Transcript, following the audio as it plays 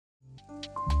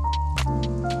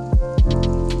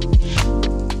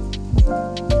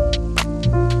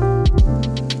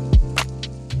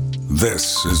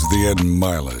This is the Ed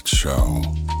Milet Show.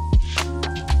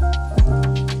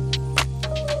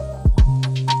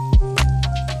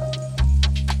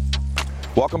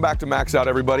 Welcome back to Max Out,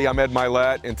 everybody. I'm Ed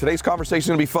Milet, and today's conversation is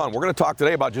going to be fun. We're going to talk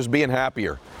today about just being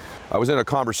happier. I was in a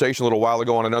conversation a little while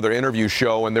ago on another interview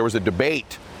show, and there was a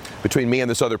debate between me and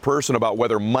this other person about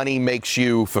whether money makes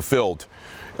you fulfilled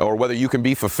or whether you can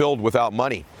be fulfilled without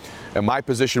money. And my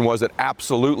position was that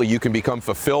absolutely you can become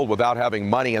fulfilled without having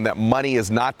money, and that money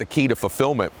is not the key to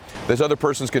fulfillment. This other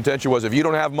person's contention was if you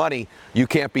don't have money, you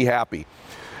can't be happy.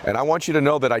 And I want you to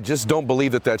know that I just don't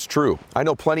believe that that's true. I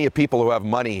know plenty of people who have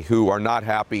money who are not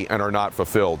happy and are not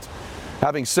fulfilled.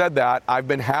 Having said that, I've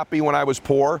been happy when I was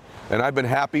poor, and I've been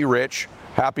happy rich.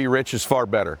 Happy rich is far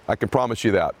better. I can promise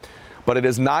you that. But it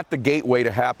is not the gateway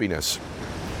to happiness.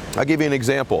 I'll give you an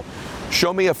example.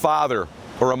 Show me a father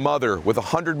or a mother with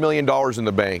 $100 million in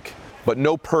the bank, but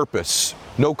no purpose,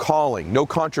 no calling, no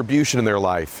contribution in their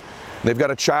life. And they've got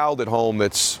a child at home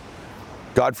that's,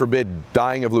 God forbid,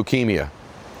 dying of leukemia.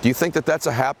 Do you think that that's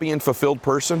a happy and fulfilled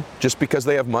person just because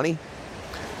they have money?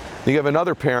 You have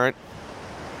another parent,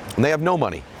 and they have no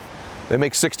money. They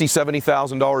make $60,000,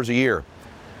 $70,000 a year,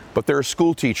 but they're a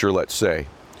school teacher, let's say,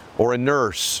 or a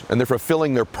nurse, and they're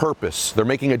fulfilling their purpose. They're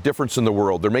making a difference in the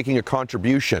world. They're making a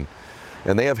contribution,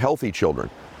 and they have healthy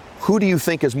children. Who do you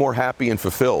think is more happy and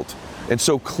fulfilled? And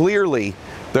so clearly,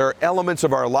 there are elements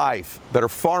of our life that are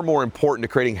far more important to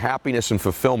creating happiness and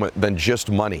fulfillment than just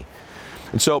money.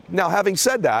 And so, now having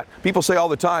said that, people say all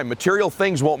the time, material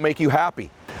things won't make you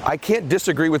happy. I can't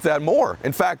disagree with that more.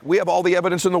 In fact, we have all the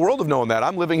evidence in the world of knowing that.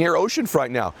 I'm living here oceanfront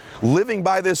now. Living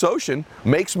by this ocean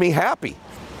makes me happy,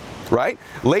 right?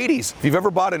 Ladies, if you've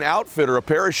ever bought an outfit or a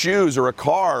pair of shoes or a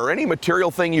car or any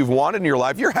material thing you've wanted in your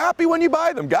life, you're happy when you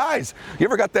buy them. Guys, you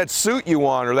ever got that suit you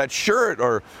want or that shirt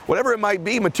or whatever it might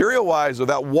be material-wise, or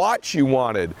that watch you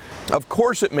wanted? Of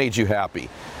course it made you happy.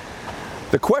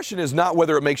 The question is not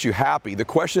whether it makes you happy. The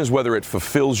question is whether it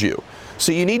fulfills you.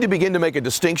 So you need to begin to make a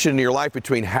distinction in your life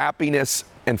between happiness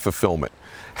and fulfillment.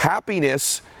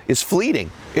 Happiness is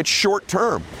fleeting. It's short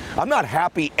term. I'm not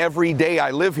happy every day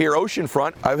I live here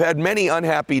oceanfront. I've had many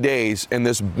unhappy days in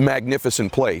this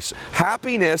magnificent place.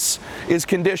 Happiness is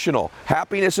conditional.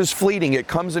 Happiness is fleeting. It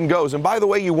comes and goes. And by the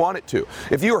way, you want it to.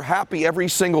 If you are happy every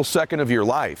single second of your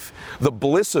life, the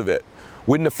bliss of it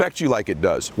wouldn't affect you like it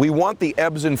does. We want the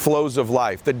ebbs and flows of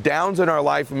life. The downs in our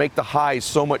life make the highs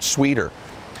so much sweeter.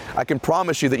 I can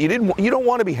promise you that you don't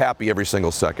want to be happy every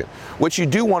single second. What you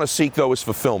do want to seek, though, is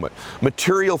fulfillment.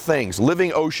 Material things,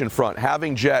 living oceanfront,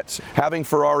 having jets, having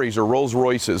Ferraris or Rolls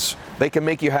Royces, they can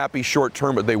make you happy short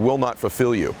term, but they will not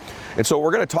fulfill you. And so what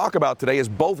we're going to talk about today is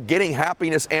both getting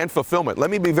happiness and fulfillment. Let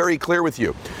me be very clear with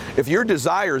you. If your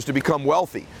desire is to become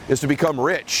wealthy, is to become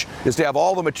rich, is to have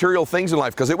all the material things in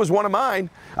life, because it was one of mine,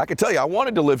 I can tell you, I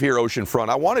wanted to live here oceanfront.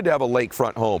 I wanted to have a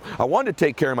lakefront home. I wanted to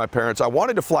take care of my parents. I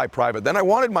wanted to fly private. Then I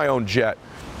wanted my own jet.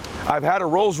 I've had a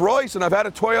Rolls Royce and I've had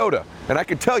a Toyota. And I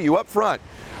can tell you up front,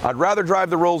 I'd rather drive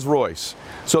the Rolls Royce.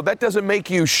 So that doesn't make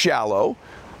you shallow.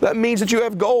 That means that you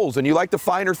have goals and you like the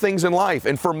finer things in life.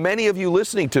 And for many of you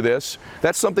listening to this,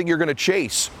 that's something you're going to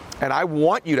chase. And I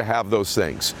want you to have those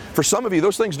things. For some of you,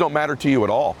 those things don't matter to you at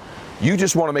all. You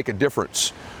just want to make a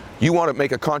difference. You want to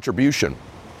make a contribution.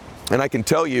 And I can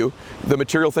tell you, the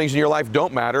material things in your life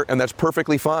don't matter, and that's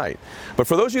perfectly fine. But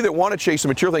for those of you that want to chase the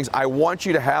material things, I want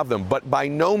you to have them. But by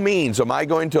no means am I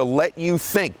going to let you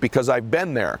think, because I've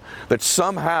been there, that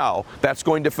somehow that's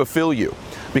going to fulfill you.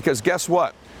 Because guess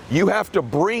what? You have to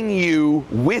bring you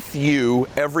with you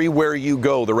everywhere you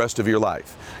go the rest of your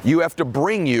life. You have to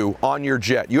bring you on your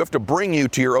jet. You have to bring you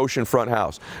to your oceanfront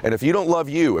house. And if you don't love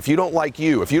you, if you don't like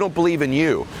you, if you don't believe in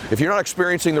you, if you're not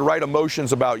experiencing the right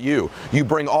emotions about you, you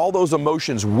bring all those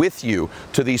emotions with you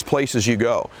to these places you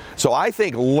go. So I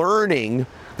think learning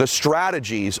the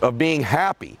strategies of being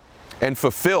happy and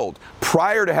fulfilled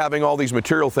prior to having all these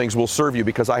material things will serve you,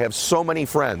 because I have so many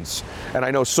friends and I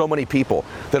know so many people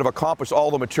that have accomplished all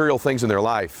the material things in their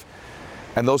life,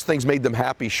 and those things made them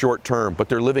happy short term, but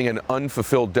they're living an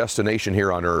unfulfilled destination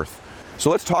here on earth.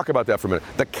 So let's talk about that for a minute.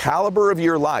 The caliber of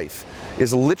your life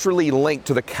is literally linked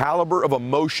to the caliber of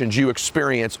emotions you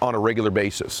experience on a regular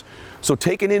basis. So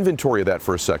take an inventory of that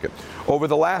for a second. Over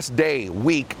the last day,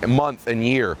 week, month, and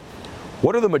year,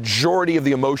 what are the majority of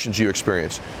the emotions you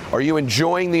experience? Are you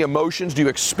enjoying the emotions? Do you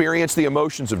experience the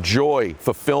emotions of joy,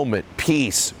 fulfillment,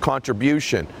 peace,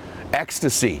 contribution,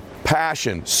 ecstasy,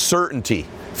 passion, certainty,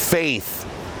 faith,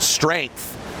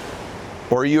 strength?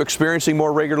 Or are you experiencing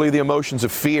more regularly the emotions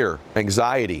of fear,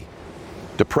 anxiety,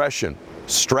 depression,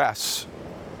 stress,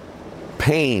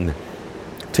 pain,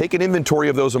 Take an inventory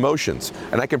of those emotions.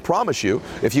 And I can promise you,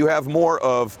 if you have more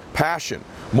of passion,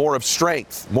 more of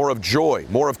strength, more of joy,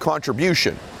 more of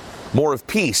contribution, more of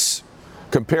peace,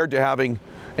 compared to having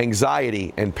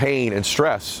anxiety and pain and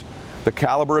stress, the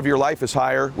caliber of your life is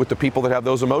higher with the people that have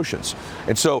those emotions.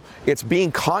 And so it's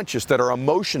being conscious that our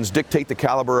emotions dictate the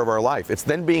caliber of our life. It's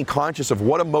then being conscious of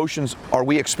what emotions are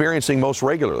we experiencing most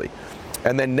regularly.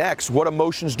 And then next, what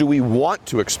emotions do we want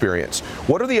to experience?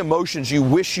 What are the emotions you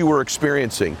wish you were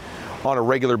experiencing on a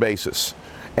regular basis?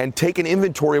 And take an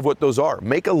inventory of what those are.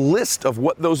 Make a list of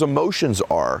what those emotions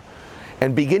are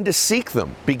and begin to seek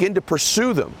them, begin to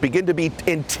pursue them, begin to be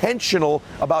intentional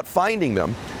about finding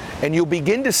them. And you'll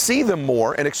begin to see them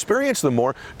more and experience them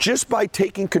more just by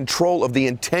taking control of the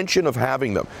intention of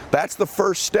having them. That's the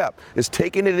first step, is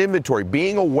taking an inventory,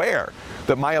 being aware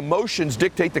that my emotions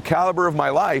dictate the caliber of my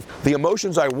life. The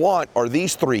emotions I want are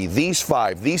these 3, these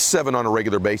 5, these 7 on a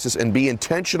regular basis, and be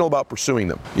intentional about pursuing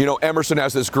them. You know, Emerson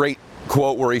has this great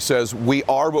quote where he says, "We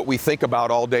are what we think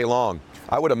about all day long."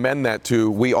 I would amend that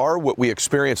to, we are what we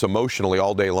experience emotionally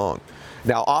all day long.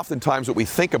 Now, oftentimes what we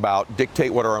think about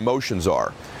dictate what our emotions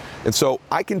are. And so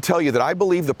I can tell you that I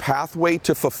believe the pathway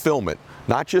to fulfillment,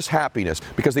 not just happiness,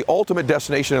 because the ultimate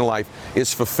destination in life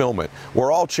is fulfillment.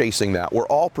 We're all chasing that. We're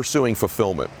all pursuing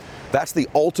fulfillment. That's the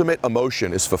ultimate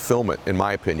emotion, is fulfillment, in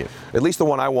my opinion. At least the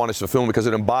one I want is fulfillment, because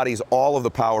it embodies all of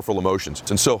the powerful emotions.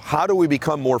 And so how do we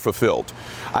become more fulfilled?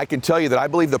 I can tell you that I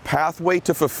believe the pathway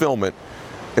to fulfillment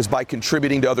is by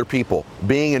contributing to other people,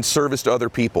 being in service to other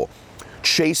people.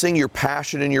 Chasing your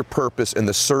passion and your purpose in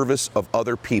the service of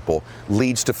other people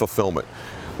leads to fulfillment.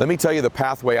 Let me tell you the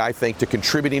pathway, I think, to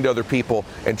contributing to other people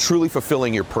and truly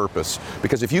fulfilling your purpose.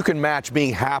 Because if you can match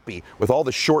being happy with all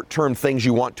the short-term things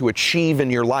you want to achieve in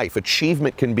your life,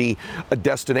 achievement can be a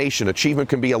destination, achievement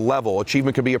can be a level,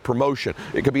 achievement can be a promotion,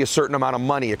 it could be a certain amount of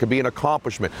money, it could be an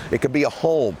accomplishment, it could be a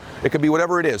home, it could be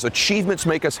whatever it is. Achievements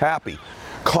make us happy.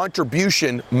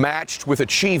 Contribution matched with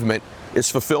achievement is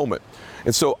fulfillment.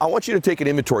 And so I want you to take an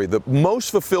inventory. The most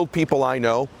fulfilled people I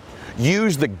know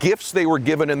use the gifts they were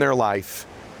given in their life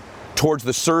towards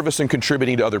the service and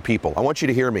contributing to other people. I want you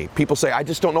to hear me. People say, I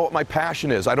just don't know what my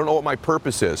passion is. I don't know what my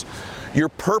purpose is. Your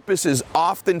purpose is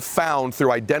often found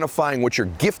through identifying what your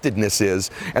giftedness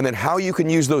is and then how you can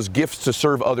use those gifts to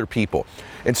serve other people.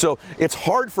 And so it's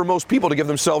hard for most people to give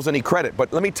themselves any credit,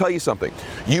 but let me tell you something.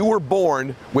 You were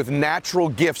born with natural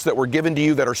gifts that were given to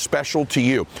you that are special to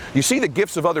you. You see the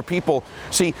gifts of other people.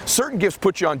 See, certain gifts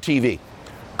put you on TV.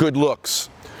 Good looks,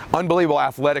 unbelievable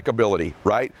athletic ability,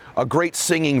 right? A great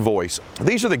singing voice.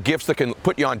 These are the gifts that can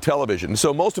put you on television.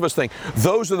 So most of us think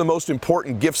those are the most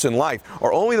important gifts in life,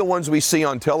 are only the ones we see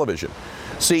on television.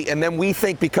 See, and then we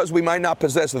think because we might not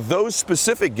possess those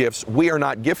specific gifts, we are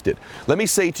not gifted. Let me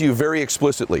say to you very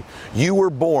explicitly, you were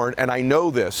born, and I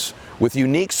know this, with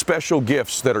unique special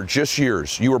gifts that are just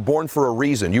yours. You were born for a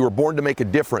reason. You were born to make a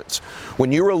difference.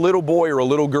 When you were a little boy or a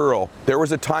little girl, there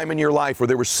was a time in your life where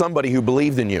there was somebody who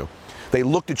believed in you. They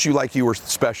looked at you like you were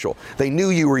special. They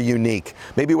knew you were unique.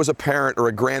 Maybe it was a parent or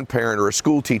a grandparent or a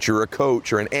school teacher or a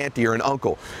coach or an auntie or an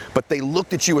uncle. But they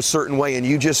looked at you a certain way and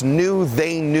you just knew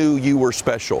they knew you were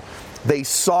special. They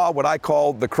saw what I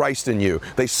call the Christ in you.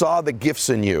 They saw the gifts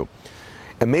in you.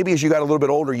 And maybe as you got a little bit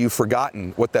older, you've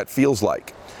forgotten what that feels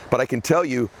like. But I can tell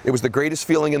you, it was the greatest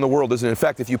feeling in the world, isn't it? In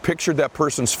fact, if you pictured that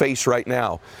person's face right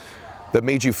now, that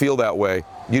made you feel that way,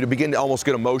 you'd begin to almost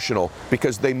get emotional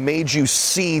because they made you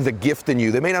see the gift in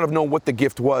you. They may not have known what the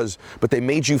gift was, but they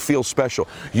made you feel special.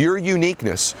 Your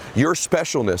uniqueness, your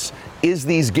specialness is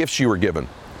these gifts you were given.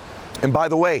 And by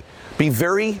the way, be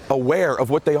very aware of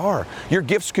what they are. Your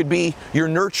gifts could be your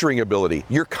nurturing ability,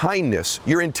 your kindness,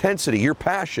 your intensity, your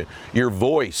passion, your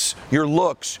voice, your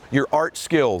looks, your art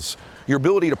skills, your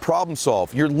ability to problem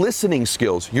solve, your listening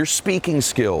skills, your speaking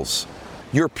skills,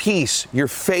 your peace, your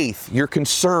faith, your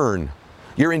concern,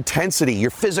 your intensity,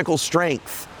 your physical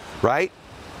strength, right?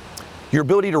 Your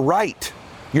ability to write,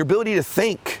 your ability to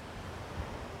think,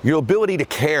 your ability to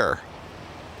care,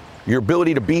 your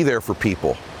ability to be there for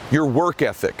people, your work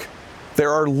ethic.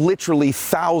 There are literally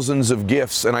thousands of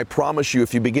gifts, and I promise you,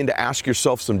 if you begin to ask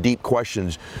yourself some deep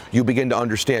questions, you begin to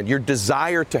understand your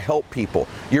desire to help people,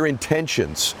 your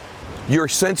intentions, your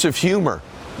sense of humor,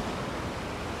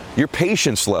 your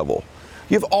patience level.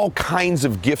 You have all kinds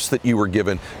of gifts that you were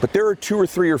given, but there are 2 or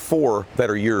 3 or 4 that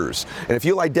are yours. And if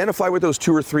you'll identify what those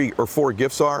 2 or 3 or 4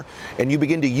 gifts are, and you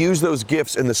begin to use those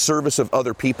gifts in the service of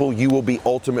other people, you will be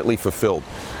ultimately fulfilled.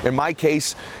 In my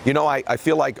case, you know, I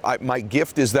feel like my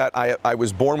gift is that I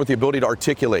was born with the ability to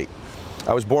articulate.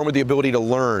 I was born with the ability to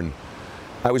learn.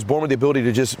 I was born with the ability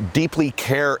to just deeply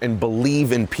care and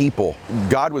believe in people.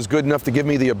 God was good enough to give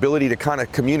me the ability to kind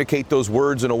of communicate those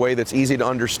words in a way that's easy to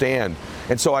understand.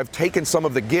 And so I've taken some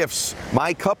of the gifts,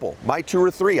 my couple, my 2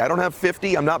 or 3. I don't have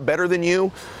 50, I'm not better than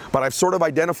you, but I've sort of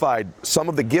identified some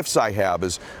of the gifts I have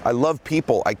is I love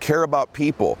people, I care about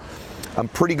people, I'm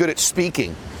pretty good at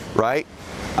speaking, right?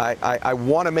 I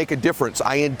want to make a difference,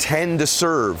 I intend to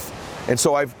serve. And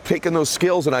so I've taken those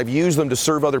skills and I've used them to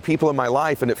serve other people in my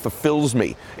life, and it fulfills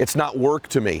me. It's not work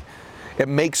to me. It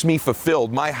makes me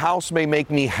fulfilled. My house may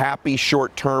make me happy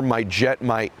short term, my jet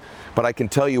might, but I can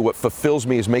tell you what fulfills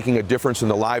me is making a difference in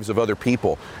the lives of other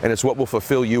people, and it's what will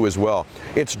fulfill you as well.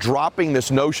 It's dropping this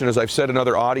notion, as I've said in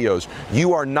other audios,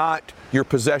 you are not your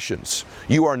possessions.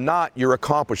 You are not your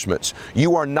accomplishments.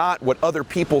 You are not what other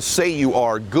people say you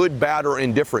are, good, bad, or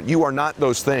indifferent. You are not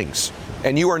those things.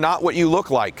 And you are not what you look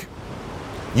like.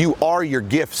 You are your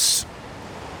gifts.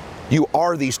 You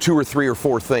are these 2 or 3 or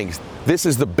 4 things. This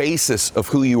is the basis of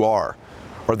who you are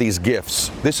these gifts.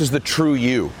 This is the true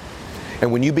you.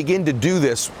 And when you begin to do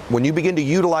this, when you begin to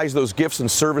utilize those gifts in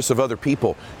service of other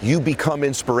people, you become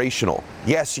inspirational.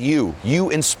 Yes, you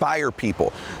inspire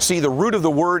people. See, the root of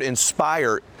the word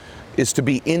inspire is to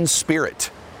be in spirit.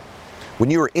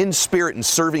 When you are in spirit and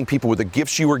serving people with the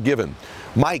gifts you were given,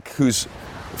 Mike, who's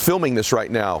filming this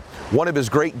right now, one of his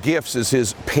great gifts is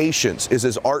his patience, is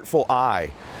his artful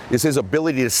eye, is his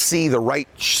ability to see the right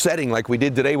setting like we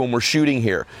did today when we're shooting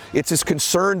here. It's his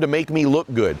concern to make me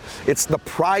look good. It's the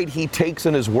pride he takes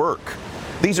in his work.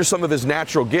 These are some of his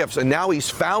natural gifts, and now he's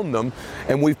found them,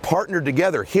 and we've partnered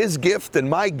together, his gift and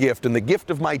my gift and the gift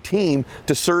of my team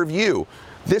to serve you.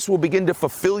 This will begin to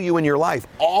fulfill you in your life.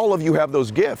 All of you have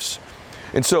those gifts.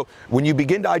 And so when you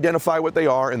begin to identify what they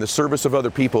are in the service of other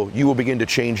people, you will begin to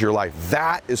change your life.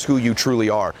 That is who you truly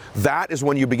are. That is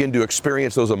when you begin to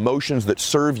experience those emotions that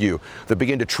serve you, that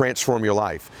begin to transform your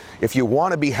life. If you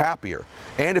want to be happier,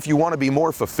 and if you want to be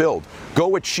more fulfilled,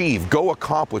 go achieve, go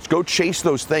accomplish, go chase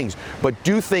those things, but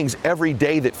do things every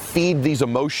day that feed these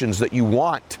emotions that you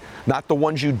want, not the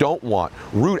ones you don't want.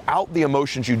 Root out the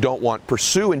emotions you don't want.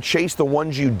 Pursue and chase the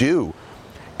ones you do.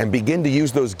 And begin to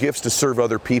use those gifts to serve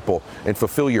other people and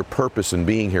fulfill your purpose in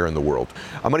being here in the world.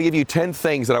 I'm going to give you 10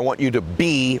 things that I want you to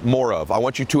be more of. I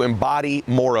want you to embody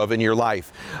more of in your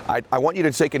life. I want you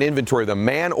to take an inventory of them,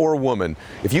 man or woman.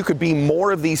 If you could be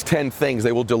more of these 10 things,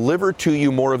 they will deliver to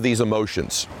you more of these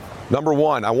emotions. Number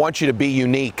 1, I want you to be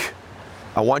unique.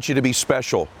 I want you to be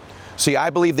special. See, I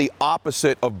believe the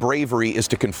opposite of bravery is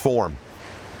to conform.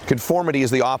 Conformity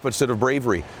is the opposite of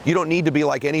bravery. You don't need to be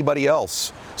like anybody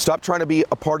else. Stop trying to be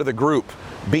a part of the group.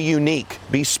 Be unique,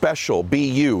 be special, be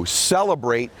you.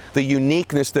 Celebrate the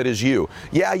uniqueness that is you.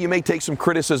 Yeah, you may take some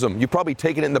criticism. You've probably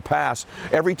taken it in the past.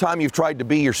 Every time you've tried to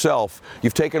be yourself,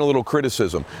 you've taken a little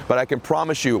criticism. But I can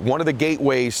promise you, one of the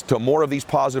gateways to more of these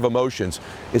positive emotions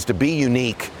is to be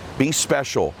unique, be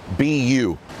special, be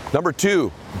you. Number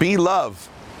 2, be love.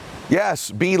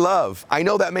 Yes, be love. I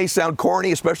know that may sound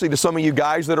corny, especially to some of you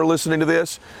guys that are listening to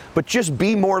this, but just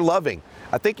be more loving.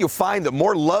 I think you'll find the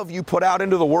more love you put out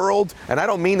into the world, and I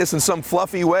don't mean this in some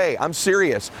fluffy way, I'm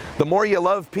serious. The more you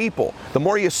love people, the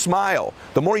more you smile,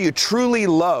 the more you truly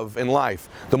love in life,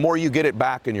 the more you get it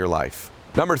back in your life.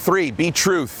 Number 3, be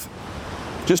truth.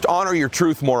 Just honor your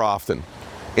truth more often.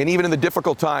 And even in the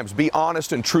difficult times, be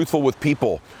honest and truthful with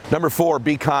people. Number 4,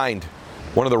 be kind.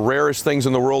 One of the rarest things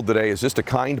in the world today is just a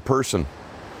kind person.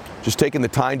 Just taking the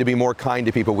time to be more kind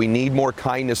to people. We need more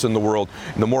kindness in the world.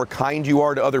 And the more kind you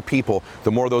are to other people,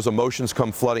 the more those emotions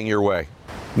come flooding your way.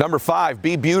 Number 5,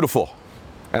 be beautiful.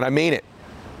 And I mean it.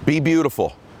 Be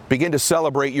beautiful. Begin to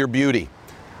celebrate your beauty.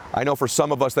 I know for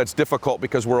some of us that's difficult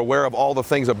because we're aware of all the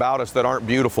things about us that aren't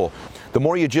beautiful. The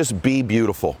more you just be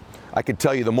beautiful, I can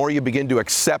tell you, the more you begin to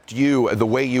accept you the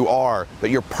way you are, that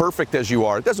you're perfect as you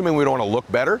are. It doesn't mean we don't want to look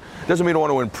better. It doesn't mean we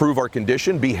don't want to improve our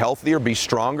condition, be healthier, be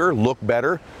stronger, look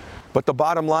better. But the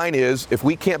bottom line is, if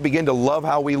we can't begin to love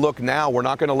how we look now, we're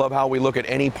not going to love how we look at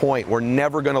any point. We're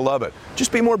never going to love it.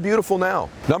 Just be more beautiful now.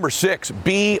 Number 6,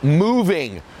 be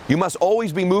moving. You must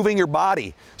always be moving your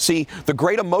body. See, the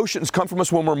great emotions come from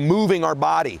us when we're moving our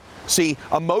body. See,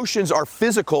 emotions are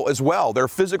physical as well. They're a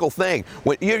physical thing.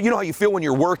 When, you know how you feel when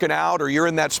you're working out or you're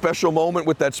in that special moment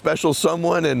with that special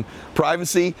someone in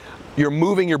privacy? You're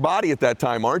moving your body at that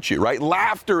time, aren't you, right?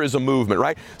 Laughter is a movement,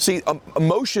 right? See,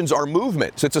 emotions are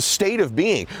movements. It's a state of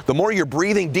being. The more you're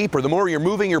breathing deeper, the more you're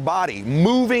moving your body.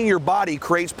 Moving your body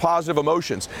creates positive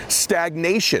emotions.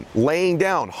 Stagnation, laying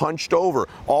down, hunched over,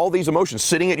 all these emotions.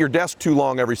 Sitting at your desk too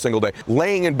long every single day.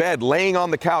 Laying in bed, laying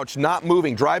on the couch, not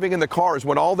moving, driving in the car is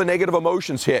when all the negative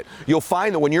emotions hit. You'll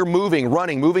find that when you're moving,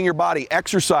 running, moving your body,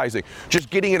 exercising, just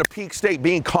getting in a peak state,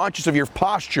 being conscious of your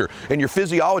posture and your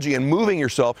physiology and moving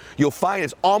yourself, you'll find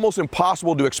it's almost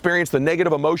impossible to experience the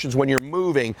negative emotions when you're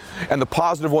moving and the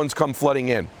positive ones come flooding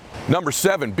in. Number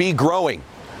 7, be growing.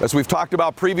 As we've talked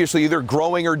about previously, either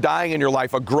growing or dying in your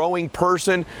life. A growing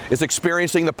person is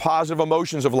experiencing the positive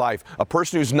emotions of life. A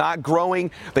person who's not growing,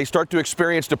 they start to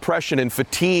experience depression and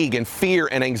fatigue and fear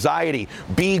and anxiety.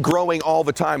 Be growing all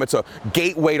the time. It's a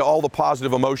gateway to all the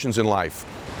positive emotions in life.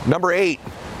 Number 8,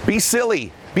 be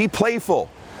silly, be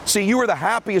playful. See, you were the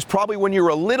happiest probably when you were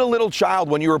a little child,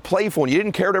 when you were playful and you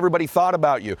didn't care what everybody thought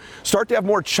about you. Start to have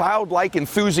more childlike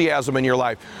enthusiasm in your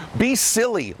life. Be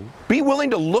silly. Be willing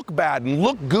to look bad and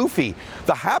look goofy.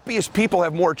 The happiest people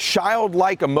have more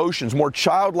childlike emotions, more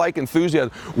childlike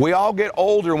enthusiasm. We all get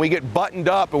older and we get buttoned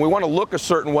up and we want to look a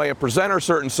certain way and present our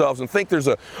certain selves and think there's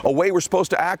a way we're supposed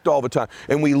to act all the time.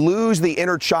 And we lose the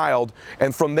inner child,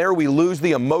 and from there we lose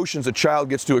the emotions a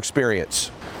child gets to experience.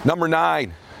 Number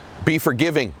 9, be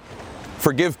forgiving.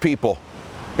 Forgive people.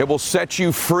 It will set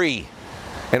you free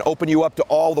and open you up to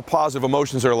all the positive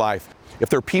emotions in their life. If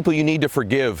there are people you need to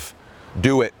forgive,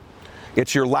 do it.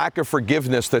 It's your lack of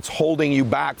forgiveness that's holding you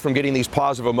back from getting these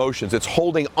positive emotions. It's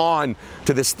holding on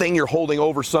to this thing you're holding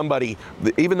over somebody,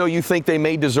 even though you think they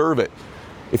may deserve it.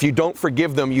 If you don't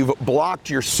forgive them, you've blocked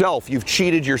yourself. You've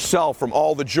cheated yourself from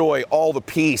all the joy, all the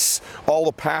peace, all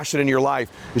the passion in your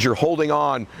life as you're holding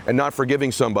on and not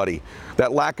forgiving somebody.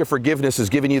 That lack of forgiveness is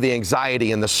giving you the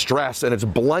anxiety and the stress, and it's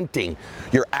blunting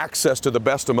your access to the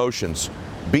best emotions.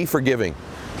 Be forgiving.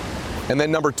 And then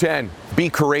number 10, be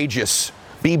courageous.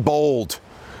 Be bold.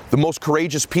 The most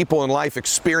courageous people in life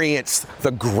experience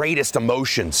the greatest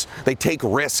emotions. They take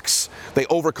risks. They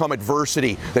overcome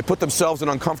adversity. They put themselves in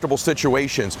uncomfortable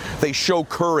situations. They show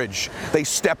courage. They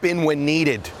step in when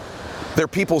needed. They're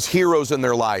people's heroes in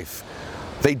their life.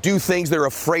 They do things they're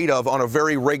afraid of on a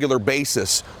very regular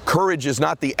basis. Courage is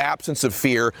not the absence of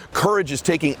fear. Courage is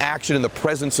taking action in the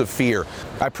presence of fear.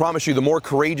 I promise you, the more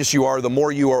courageous you are, the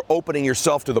more you are opening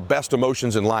yourself to the best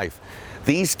emotions in life.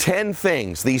 These 10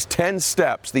 things, these 10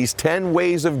 steps, these 10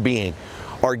 ways of being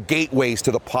are gateways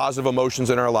to the positive emotions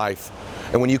in our life.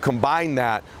 And when you combine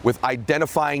that with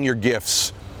identifying your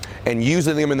gifts and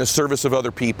using them in the service of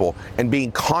other people and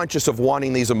being conscious of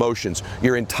wanting these emotions,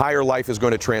 your entire life is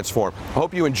going to transform. I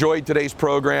hope you enjoyed today's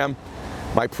program.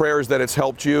 My prayer is that it's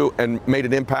helped you and made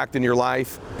an impact in your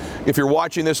life. If you're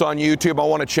watching this on YouTube, I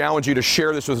want to challenge you to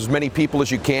share this with as many people as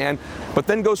you can, but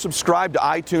then go subscribe to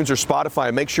iTunes or Spotify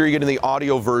and make sure you're getting the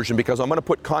audio version, because I'm going to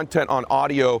put content on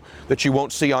audio that you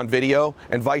won't see on video,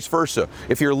 and vice versa.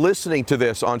 If you're listening to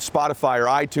this on Spotify or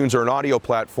iTunes or an audio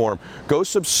platform, go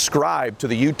subscribe to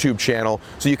the YouTube channel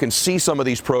so you can see some of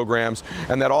these programs,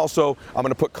 and that also I'm going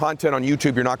to put content on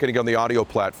YouTube you're not going to get on the audio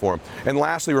platform. And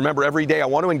lastly, remember, every day I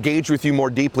want to engage with you more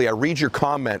deeply. I read your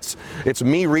comments. It's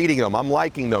me reading them. I'm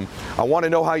liking them. I want to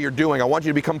know how you're doing. I want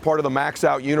you to become part of the Max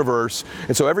Out universe.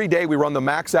 And so every day we run the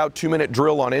Max Out 2-minute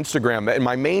drill on Instagram. In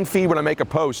my main feed when I make a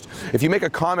post, if you make a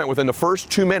comment within the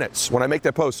first 2 minutes when I make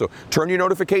that post, so turn your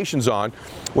notifications on.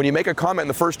 When you make a comment in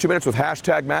the first 2 minutes with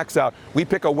hashtag Max Out, we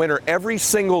pick a winner every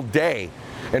single day.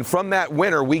 And from that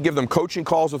winner, we give them coaching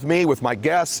calls with me, with my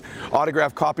guests,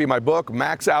 autographed copy of my book,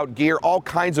 Max Out gear, all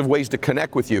kinds of ways to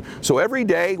connect with you. So every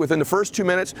day, within the first 2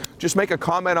 minutes, just make a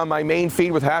comment on my main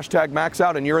feed with hashtag Max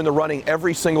Out, and you're in the running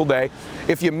every single day.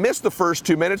 If you miss the first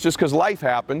 2 minutes just because life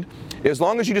happened, as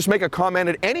long as you just make a comment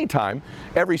at any time,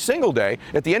 every single day,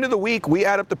 at the end of the week, we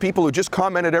add up the people who just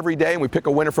commented every day, and we pick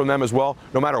a winner from them as well,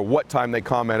 no matter what time they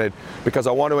commented, because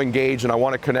I want to engage and I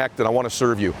want to connect and I want to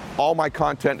serve you. All my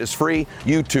content is free.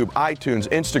 YouTube, iTunes,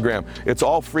 Instagram, it's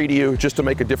all free to you, just to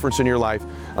make a difference in your life.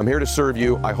 I'm here to serve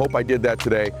you. I hope I did that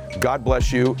today. God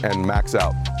bless you, and Max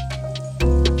Out.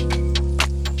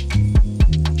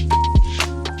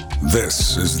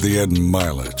 This is the Ed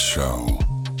Milet Show.